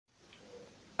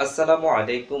আসসালামু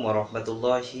আলাইকুম ওয়া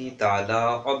রাহমাতুল্লাহি তাআলা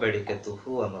ওয়া বারাকাতুহু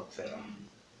ওয়া মাগফিরাহ।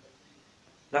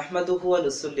 নাহমাদুহু ওয়া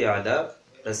নুসাল্লি আলা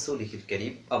রাসূলিহিল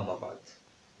কারীম, আম্মা বাদ।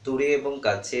 দূরে এবং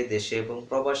কাছে, দেশে এবং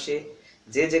প্রবাসে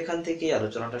যে যেখান থেকে এই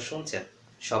আলোচনাটা শুনছেন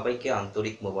সবাইকে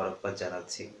আন্তরিক মোবারকবাদ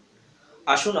জানাচ্ছি।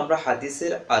 আসুন আমরা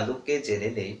হাদিসের আলোকে জেনে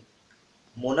নেই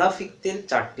মুনাফিকদের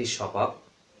 4টি স্বভাব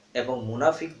এবং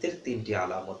মুনাফিকদের 3টি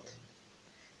আলামত।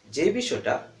 যে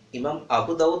বিষয়টা ইমাম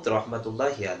আবু দাউদ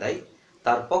রহমাতুল্লাহি আলাই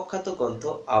তার প্রখ্যাত গ্রন্থ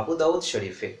আবু দাউদ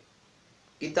শরীফে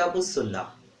কিতাবুস সুন্নাহ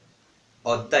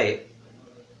অধ্যায়ে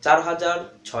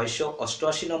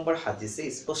 4688 নম্বর হাদিসে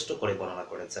স্পষ্ট করে বর্ণনা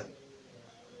করেছেন।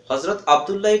 হযরত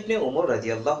আব্দুল্লাহ ইবনে উমর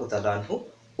রাদিয়াল্লাহু তাআলা আনহু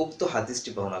উক্ত হাদিসটি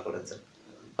বর্ণনা করেছেন।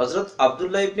 হযরত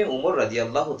আব্দুল্লাহ ইবনে উমর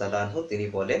রাদিয়াল্লাহু তাআলা আনহু তিনি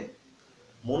বলেন,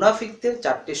 মুনাফিকদের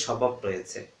 4টি স্বভাব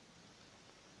রয়েছে।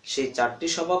 সেই 4টি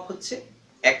স্বভাব হচ্ছে,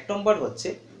 1 নম্বর হচ্ছে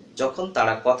যখন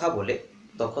তারা কথা বলে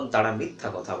তখন তারা মিথ্যা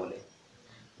কথা বলে।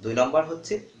 2 নম্বর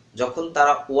হচ্ছে যখন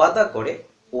তারা ওয়াদা করে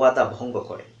ওয়াদা ভঙ্গ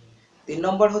করে। 3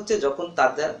 নম্বর হচ্ছে যখন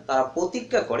তারা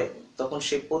প্রতিজ্ঞা করে তখন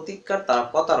সেই প্রতিজ্ঞার তারা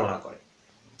প্রতারণা করে।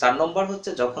 4 নম্বর হচ্ছে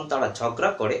যখন তারা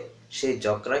ঝগড়া করে সেই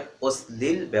ঝগড়ায়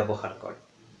অশ্লীল ব্যবহার করে,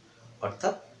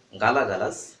 অর্থাৎ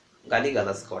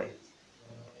গালিগালাজ করে।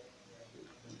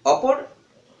 অপর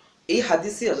এই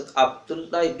হাদিসে হযরত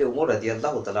আব্দুল্লাহ ইবনে উমর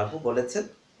রাদিয়াল্লাহু তাআলা আনহু বলেছেন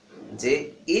যে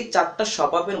এই 4টা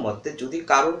স্বভাবের মধ্যে যদি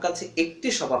কারোর কাছে একটি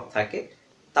স্বভাব থাকে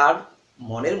তার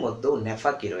মনের মধ্যেও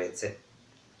নেফাকি রয়েছে,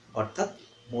 অর্থাৎ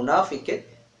মুনাফিকের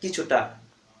কিছুটা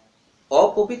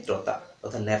অপবিত্রতা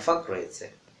অর্থাৎ নেফাক রয়েছে।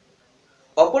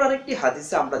 অপর আরেকটি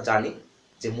হাদিসে আমরা জানি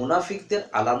যে মুনাফিকদের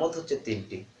আলামত হচ্ছে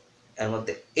 3টি। এর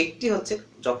মধ্যে একটি হচ্ছে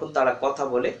যখন তারা কথা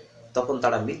বলে তখন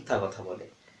তারা মিথ্যা কথা বলে।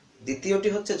 দ্বিতীয়টি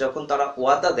হচ্ছে যখন তারা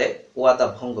ওয়াদা দেয় ওয়াদা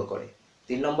ভঙ্গ করে।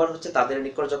 3 নম্বর হচ্ছে তাদের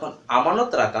নিকট যখন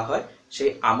আমানত রাখা হয় সেই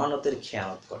আমানতের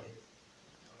খেয়ানত করে।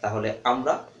 তাহলে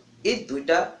আমরা এই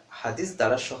 2টা হাদিস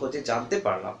দ্বারা সহজে জানতে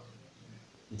পারলাম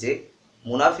যে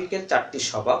মুনাফিকের 4টি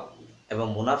স্বভাব এবং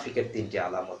মুনাফিকের 3টি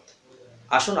আলামত।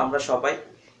 আসুন আমরা সবাই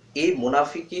এই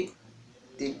মুনাফিকি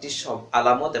 3টি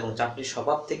আলামত এবং 4টি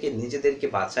স্বভাব থেকে নিজেদেরকে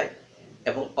বাঁচাই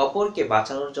এবং অপরকে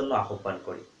বাঁচানোর জন্য আহ্বান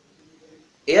করি।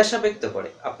 এই আশা ব্যক্ত করে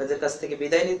আপনাদের কাছ থেকে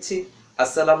বিদায় নিচ্ছি।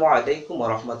 আসসালামু আলাইকুম ওয়া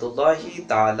রাহমাতুল্লাহি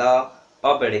তাআলা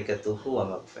ওয়া বারাকাতুহু ওয়া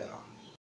মাগফিরাহ।